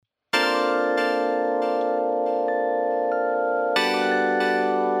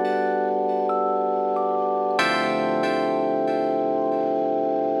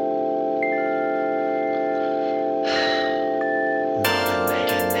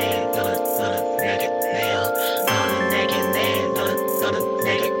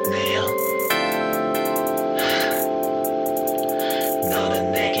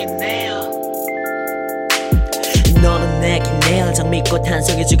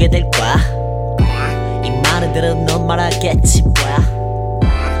주게 될 거야. 이 말은 들은 넌 말하겠지 뭐야.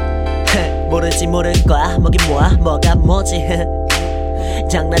 모르지 모를 거야. 뭐긴 뭐야 뭐가 뭐지.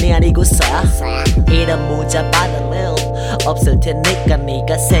 장난이 아니고서야. 이런 문자 받을래 없을테니까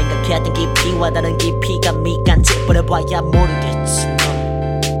네가 생각했던 깊이와 다른 깊이가 미간 찌뿌려봐야 모르겠지.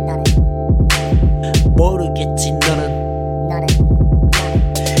 모르겠지 너는.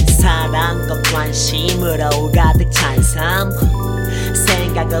 사랑과 관심으로 가득 찬 삶.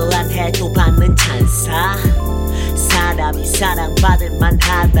 생각을 안 해도 받는 찬사. 사람이 사랑받을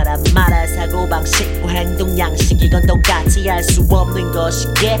만하다라 말할 사고방식과 행동양식. 이건 똑같이 할 수 없는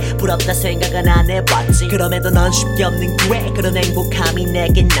것이기에 부럽다 생각은 안 해봤지. 그럼에도 넌 쉽게 얻는 기회. 그런 행복함이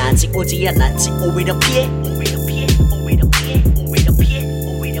내겐 아직 오지않았지. 오히려 피해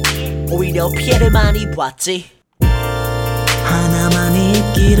오히려 피해를 많이 봤지. 하나만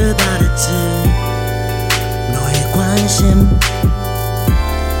있기를 바랬지. 너의 관심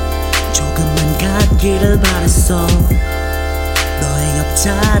조금만 갖기를 바랬어. 너의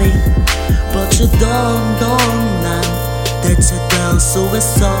옆자리 But you don't 난 대체 될 수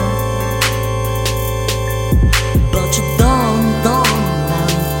있어. But you don't 난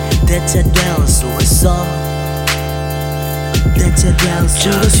대체 될 수 있어. 대체 될 수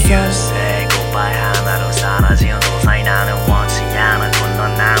있어. goodbye 하나로 사라지는 도사이 나는 원치 않았고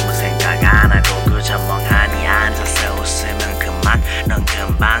넌 아무 생각 안 하고 그저 멍하니 앉아서 웃으면 그만. 넌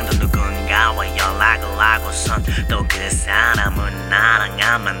금방 또 누군가와 연락을 하고선 또 그 사람은 나랑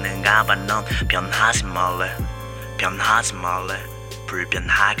안 맞는가 봐. 넌 변하지 말래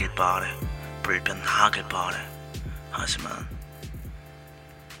불변하길 바래 하지만